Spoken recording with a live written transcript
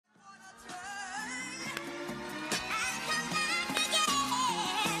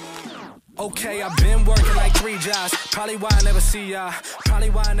Okay, I've been working like 3 jobs. Probably why I never see y'all.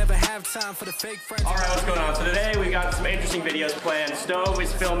 Probably why I never have time for the fake friends. Alright, what's going on? So today we got some interesting videos planned. Stove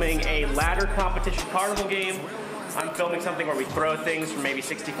is filming a ladder competition carnival game. I'm filming something where we throw things from maybe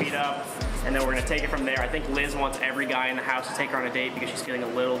 60 feet up, and then we're gonna take it from there. I think Liz wants every guy in the house to take her on a date because she's feeling a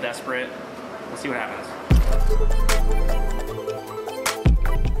little desperate. We'll see what happens.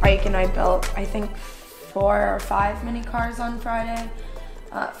 Ike and I built, I think, 4 or 5 mini cars on Friday.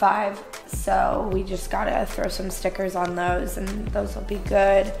 5. So we just gotta throw some stickers on those, and those will be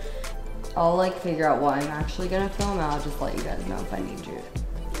good. I'll like figure out what I'm actually gonna film, and I'll just let you guys know if I need you.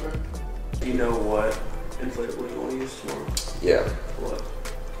 Do you know what inflatable you want to use tomorrow? Yeah. What?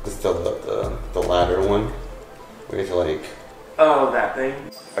 It's the ladder one. We get to like... Oh, that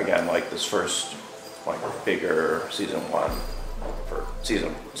thing? Again, like this first, like bigger season 1 for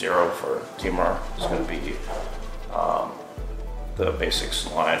season 0 for Team RAR is going to be the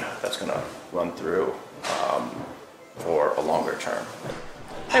basics line that's going to run through for a longer term.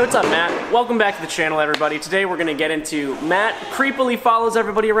 Hey, what's up, Matt? Welcome back to the channel, everybody. Today we're gonna get into Matt creepily follows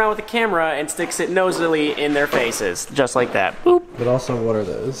everybody around with a camera and sticks it nosily in their faces, just like that. Boop. But also, what are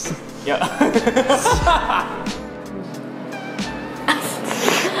those? Yeah. I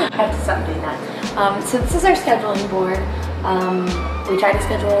have to stop doing that. So this is our scheduling board. We try to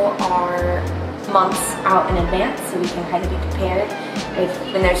schedule our months out in advance so we can kind of be prepared.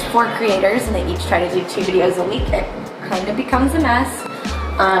 When there's 4 creators and they each try to do 2 videos a week, it kind of becomes a mess.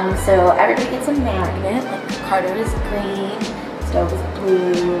 So everybody gets a magnet, like Carter is green, Stove is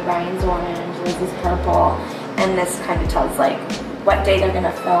blue, Ryan's orange, Liz is purple, and this kind of tells like what day they're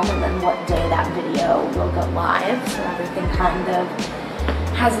gonna film and then what day that video will go live. So everything kind of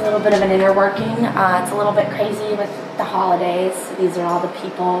has a little bit of an inner working. It's a little bit crazy with the holidays. These are all the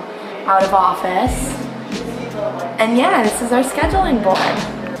people out of office. And yeah, this is our scheduling board.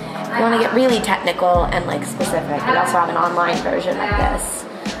 If you want to get really technical and like specific, we also have an online version of this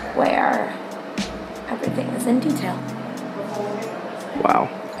where everything is in detail. Wow.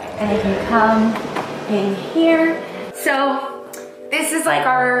 And if you come in here, so this is like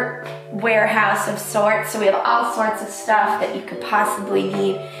our warehouse of sorts. So we have all sorts of stuff that you could possibly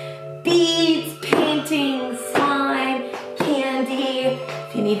need. Beads, paintings, slime, candy.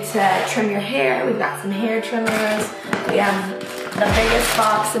 If you need to trim your hair, we've got some hair trimmers. We have the biggest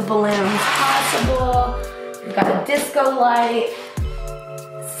box of balloons possible. We've got a disco light,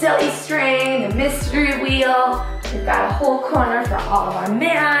 silly string, the mystery wheel. We've got a whole corner for all of our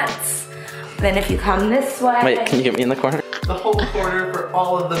mats. Then if you come this way. Wait, can you get me in the corner? The whole corner for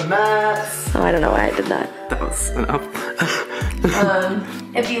all of the mats. Oh, I don't know why I did that. That was enough.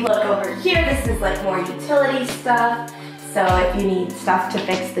 If you look over here, this is like more utility stuff. So if you need stuff to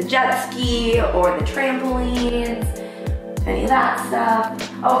fix the jet ski or the trampolines, any of that stuff.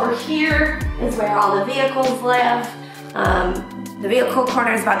 Over here is where all the vehicles live. The vehicle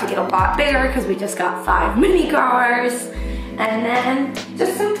corner is about to get a lot bigger because we just got 5 mini cars. And then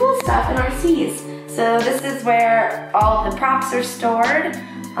just some cool stuff in RCs. So this is where all the props are stored.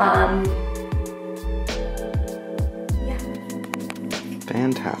 Yeah.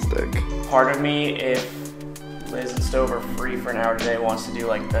 Fantastic. Part of me, if Liz and Stove are free for an hour today, wants to do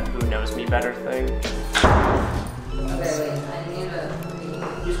like the who knows me better thing. Wait, I need to...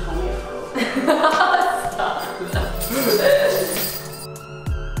 Just call me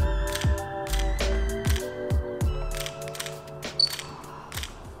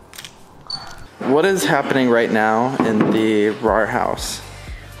What is happening right now in the RAR house?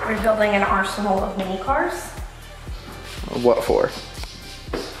 We're building an arsenal of mini cars. What for?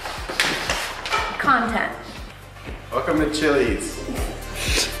 Content. Welcome to Chili's.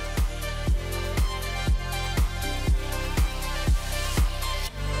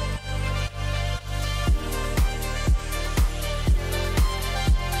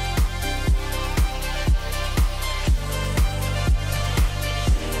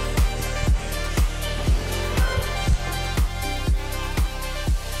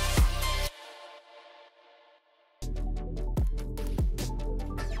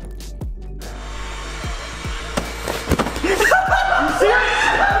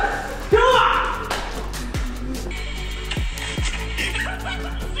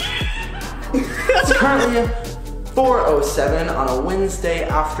 It's currently 4:07 on a Wednesday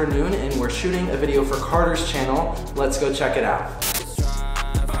afternoon and we're shooting a video for Carter's channel. Let's go check it out.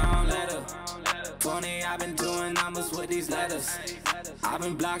 I've been doing numbers with these letters. I've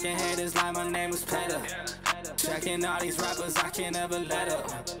been blocking haters like my name was Petter. Checking all these rappers, I can't ever let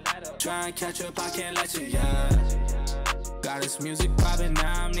up. Try and catch up, I can't let you, yeah. Got this music popping,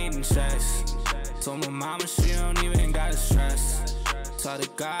 now I'm needing stress. Told my mama she don't even gotta stress. talk to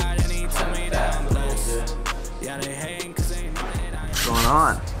God and he told me that I'm blessed. Yeah, they hating cause they know that I What's going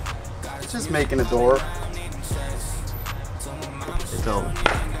on? Just making a door. Phil,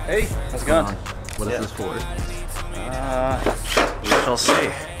 hey, how's it going? What is this for? We shall see.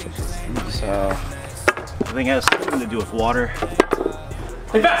 So, I think it has something to do with water.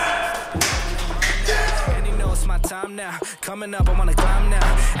 Hey, fast! My time now, coming up, I'm on a climb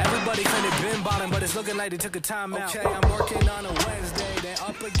now. Everybody claim they been bottom, but it's looking like they took a time out. Okay, I'm working on a Wednesday, then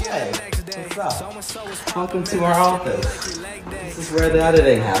up again the next day. What's up? Welcome to our office. This is where the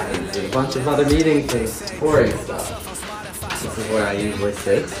editing happens. There's a bunch of other meetings and boring stuff. This is where I usually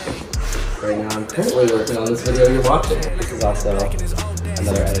sit. Right now I'm currently working on this video you're watching. This is also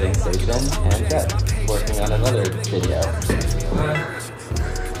another editing station, and Jeff working on another video.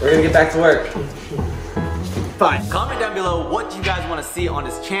 We're gonna get back to work. Fine. Comment down below what you guys want to see on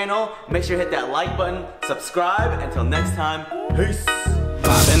this channel. Make sure to hit that like button, subscribe. Until next time, peace.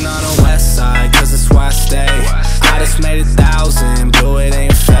 Popping on the west side, cause it's where I stay. I just made it